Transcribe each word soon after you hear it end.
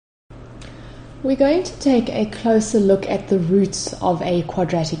We're going to take a closer look at the roots of a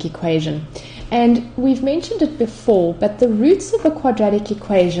quadratic equation. And we've mentioned it before, but the roots of a quadratic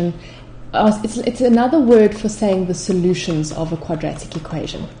equation, it's another word for saying the solutions of a quadratic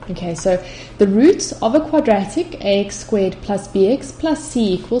equation. Okay, so the roots of a quadratic, ax squared plus bx plus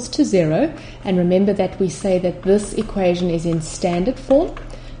c equals to 0. And remember that we say that this equation is in standard form.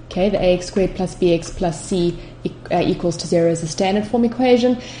 Okay, the ax squared plus bx plus c equals to 0 is a standard form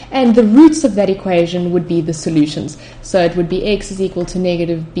equation, and the roots of that equation would be the solutions. So it would be x is equal to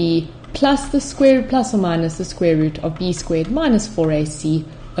negative b plus the square root plus or minus the square root of b squared minus 4ac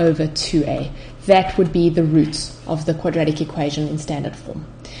over 2a. That would be the roots of the quadratic equation in standard form.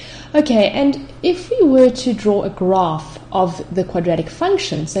 Okay, and if we were to draw a graph of the quadratic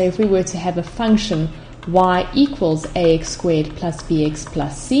function, so if we were to have a function y equals ax squared plus bx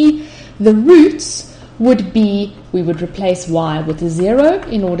plus c, the roots would be, we would replace y with a 0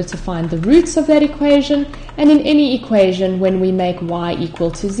 in order to find the roots of that equation, and in any equation when we make y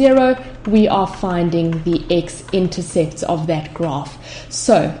equal to 0, we are finding the x-intercepts of that graph.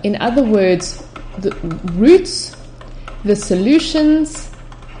 So, in other words, the roots, the solutions,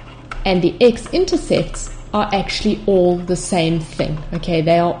 and the x-intercepts are actually all the same thing. Okay,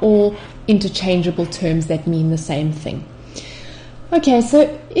 they are all interchangeable terms that mean the same thing. Okay,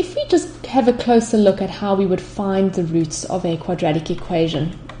 so if we just have a closer look at how we would find the roots of a quadratic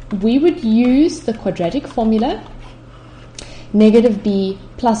equation, we would use the quadratic formula, negative b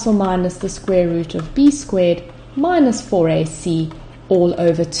plus or minus the square root of b squared minus 4ac all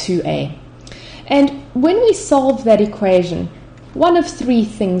over 2a. And when we solve that equation, one of three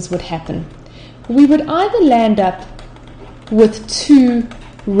things would happen. We would either land up with two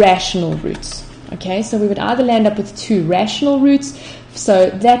rational roots. Okay, so we would either land up with two rational roots. So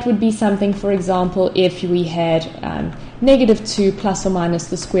that would be something, for example, if we had negative 2 plus or minus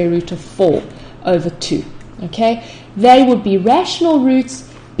the square root of 4 over 2. Okay, they would be rational roots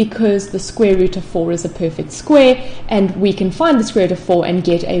because the square root of 4 is a perfect square, and we can find the square root of 4 and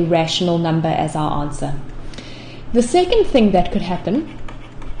get a rational number as our answer. The second thing that could happen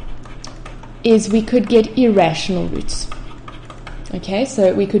is we could get irrational roots. Okay,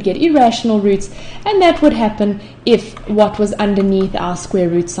 so we could get irrational roots, and that would happen if what was underneath our square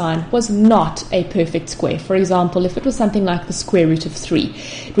root sign was not a perfect square. For example, if it was something like the square root of 3,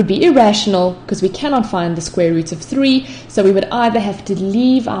 it would be irrational because we cannot find the square root of 3, so we would either have to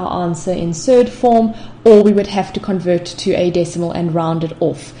leave our answer in surd form, or we would have to convert to a decimal and round it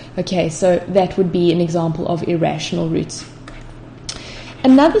off. Okay, so that would be an example of irrational roots.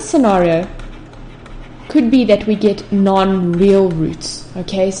 Another scenario could be that we get non-real roots.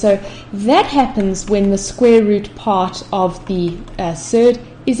 Okay, so that happens when the square root part of the surd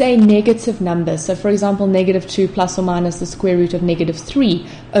is a negative number. So for example, negative 2 plus or minus the square root of negative 3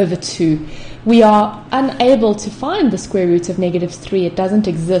 over 2. We are unable to find the square root of negative 3. It doesn't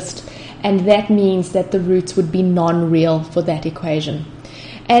exist, and that means that the roots would be non-real for that equation.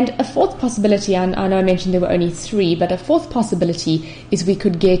 And a fourth possibility, I know I mentioned there were only 3, but a fourth possibility is we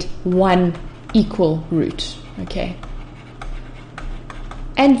could get one equal root. Okay,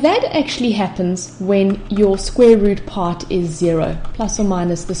 and that actually happens when your square root part is 0, plus or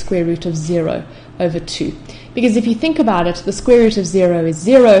minus the square root of 0 over 2. Because if you think about it, the square root of 0 is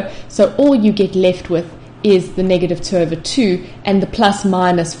 0, so all you get left with is the negative 2 over 2, and the plus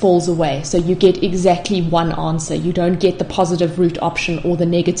minus falls away. So you get exactly one answer. You don't get the positive root option or the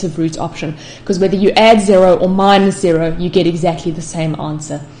negative root option, because whether you add 0 or minus 0, you get exactly the same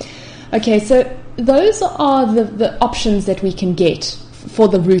answer. Okay, so those are the options that we can get for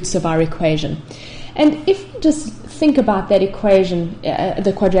the roots of our equation. And if you just think about that equation,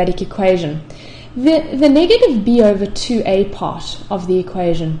 the quadratic equation, the negative b over 2a part of the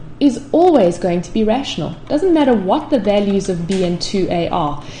equation is always going to be rational. Doesn't matter what the values of b and 2a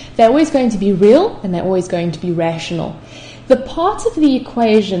are. They're always going to be real, and they're always going to be rational. The part of the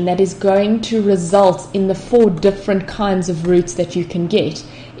equation that is going to result in the 4 different kinds of roots that you can get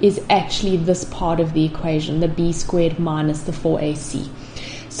is actually this part of the equation, the b squared minus the 4ac.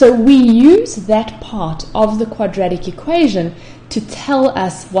 So we use that part of the quadratic equation to tell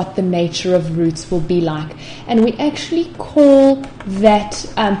us what the nature of roots will be like. And we actually call that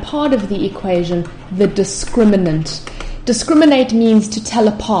part of the equation the discriminant. Discriminate means to tell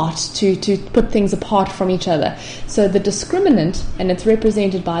apart, to put things apart from each other. So the discriminant, and it's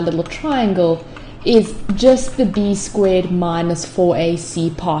represented by a little triangle, is just the b squared minus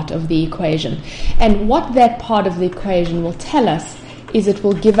 4ac part of the equation. And what that part of the equation will tell us is it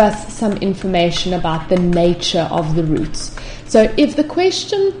will give us some information about the nature of the roots. So if the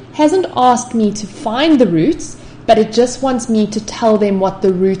question hasn't asked me to find the roots, but it just wants me to tell them what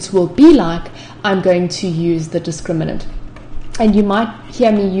the roots will be like, I'm going to use the discriminant. And you might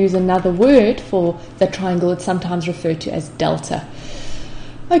hear me use another word for the triangle. It's sometimes referred to as delta.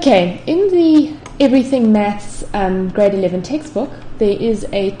 Okay, in the Everything Maths grade 11 textbook, there is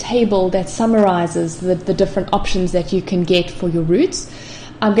a table that summarizes the different options that you can get for your roots.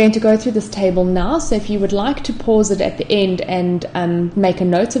 I'm going to go through this table now, so if you would like to pause it at the end and make a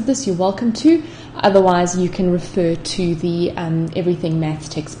note of this, you're welcome to. Otherwise, you can refer to the Everything Maths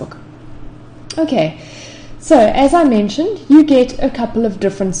textbook. Okay, so as I mentioned, you get a couple of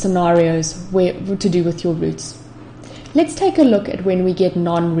different scenarios to do with your roots. Let's take a look at when we get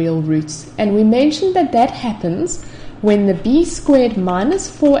non-real roots. And we mentioned that that happens when the b squared minus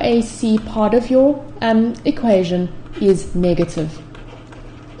 4ac part of your equation is negative.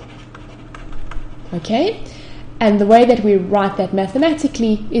 Okay? And the way that we write that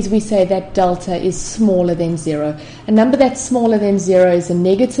mathematically is we say that delta is smaller than 0. A number that's smaller than 0 is a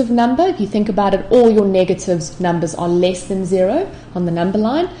negative number. If you think about it, all your negatives numbers are less than 0 on the number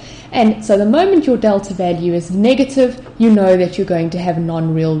line. And so the moment your delta value is negative, you know that you're going to have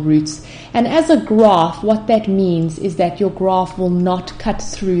non-real roots. And as a graph, what that means is that your graph will not cut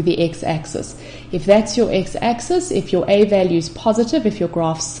through the x-axis. If that's your x-axis, if your a value is positive, if your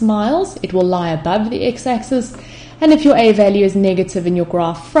graph smiles, it will lie above the x-axis. And if your a value is negative and your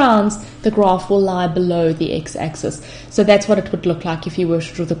graph frowns, the graph will lie below the x-axis. So that's what it would look like if you were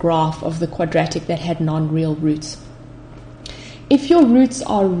to draw the graph of the quadratic that had non-real roots. If your roots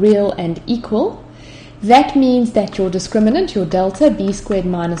are real and equal, that means that your discriminant, your delta, b squared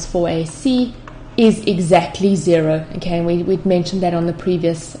minus 4ac, is exactly 0. Okay, and we'd mentioned that on the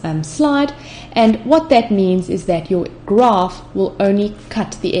previous slide. And what that means is that your graph will only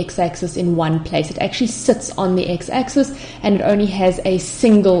cut the x-axis in one place. It actually sits on the x-axis and it only has a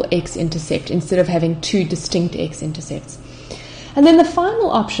single x-intercept instead of having two distinct x-intercepts. And then the final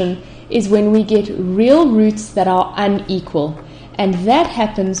option is when we get real roots that are unequal. And that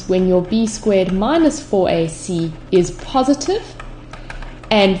happens when your b squared minus 4ac is positive.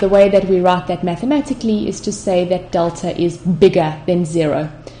 And the way that we write that mathematically is to say that delta is bigger than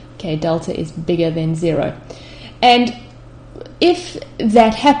 0. Okay, delta is bigger than 0. And if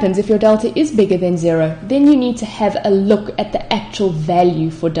that happens, if your delta is bigger than 0, then you need to have a look at the actual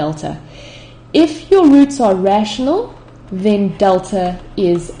value for delta. If your roots are rational, then delta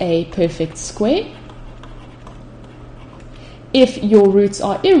is a perfect square. If your roots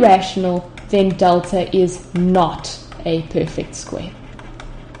are irrational, then delta is not a perfect square.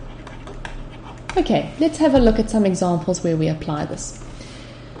 Okay, let's have a look at some examples where we apply this.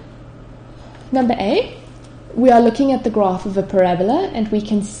 Number A, we are looking at the graph of a parabola and we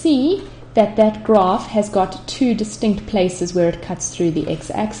can see that that graph has got two distinct places where it cuts through the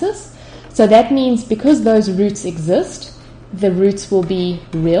x-axis. So that means because those roots exist, the roots will be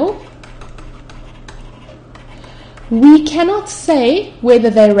real. We cannot say whether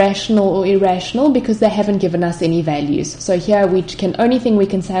they're rational or irrational because they haven't given us any values. So here only thing we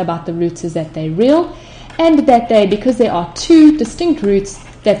can say about the roots is that they're real and that because there are two distinct roots,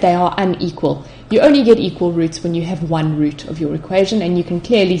 that they are unequal. You only get equal roots when you have one root of your equation, and you can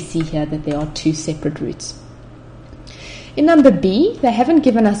clearly see here that there are two separate roots. In number B, they haven't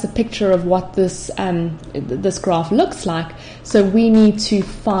given us a picture of what this graph looks like, so we need to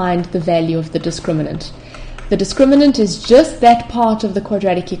find the value of the discriminant. The discriminant is just that part of the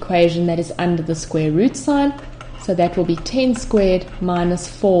quadratic equation that is under the square root sign. So that will be 10 squared minus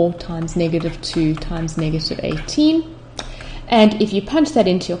 4 times negative 2 times negative 18. And if you punch that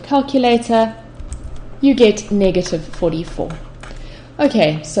into your calculator, you get negative 44.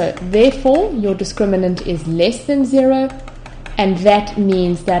 Okay, so therefore your discriminant is less than 0, and that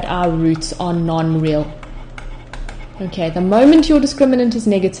means that our roots are non-real. Okay, the moment your discriminant is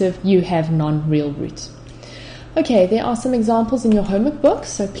negative, you have non-real roots. Okay, there are some examples in your homework book,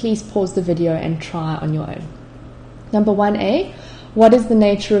 so please pause the video and try on your own. Number 1a, what is the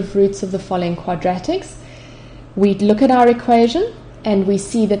nature of roots of the following quadratics? We look at our equation and we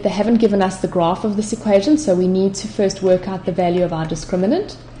see that they haven't given us the graph of this equation, so we need to first work out the value of our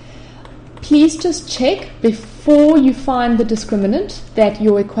discriminant. Please just check before you find the discriminant that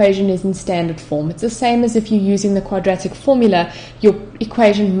your equation is in standard form. It's the same as if you're using the quadratic formula. Your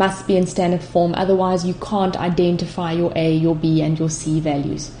equation must be in standard form, otherwise you can't identify your a, your b, and your c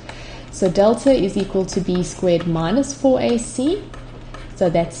values. So delta is equal to b squared minus 4ac. So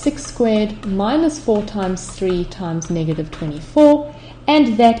that's 6 squared minus 4 times 3 times negative 24,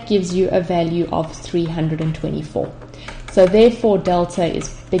 and that gives you a value of 324. So therefore delta is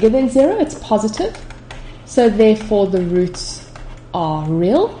bigger than 0, it's positive. So therefore the roots are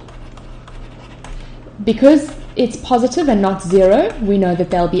real. Because it's positive and not 0, we know that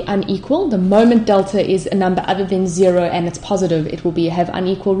they'll be unequal. The moment delta is a number other than 0 and it's positive, it will have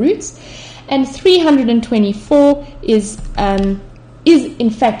unequal roots. And 324 is in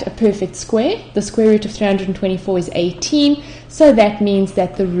fact a perfect square. The square root of 324 is 18, so that means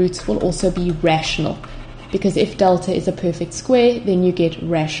that the roots will also be rational, because if delta is a perfect square, then you get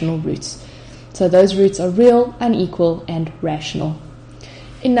rational roots. So those roots are real, unequal, and rational.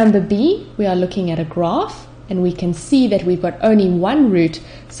 In number B, we are looking at a graph, and we can see that we've got only one root,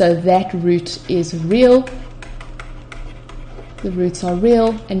 so that root is real. The roots are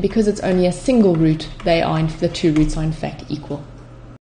real, and because it's only a single root, the two roots are in fact equal.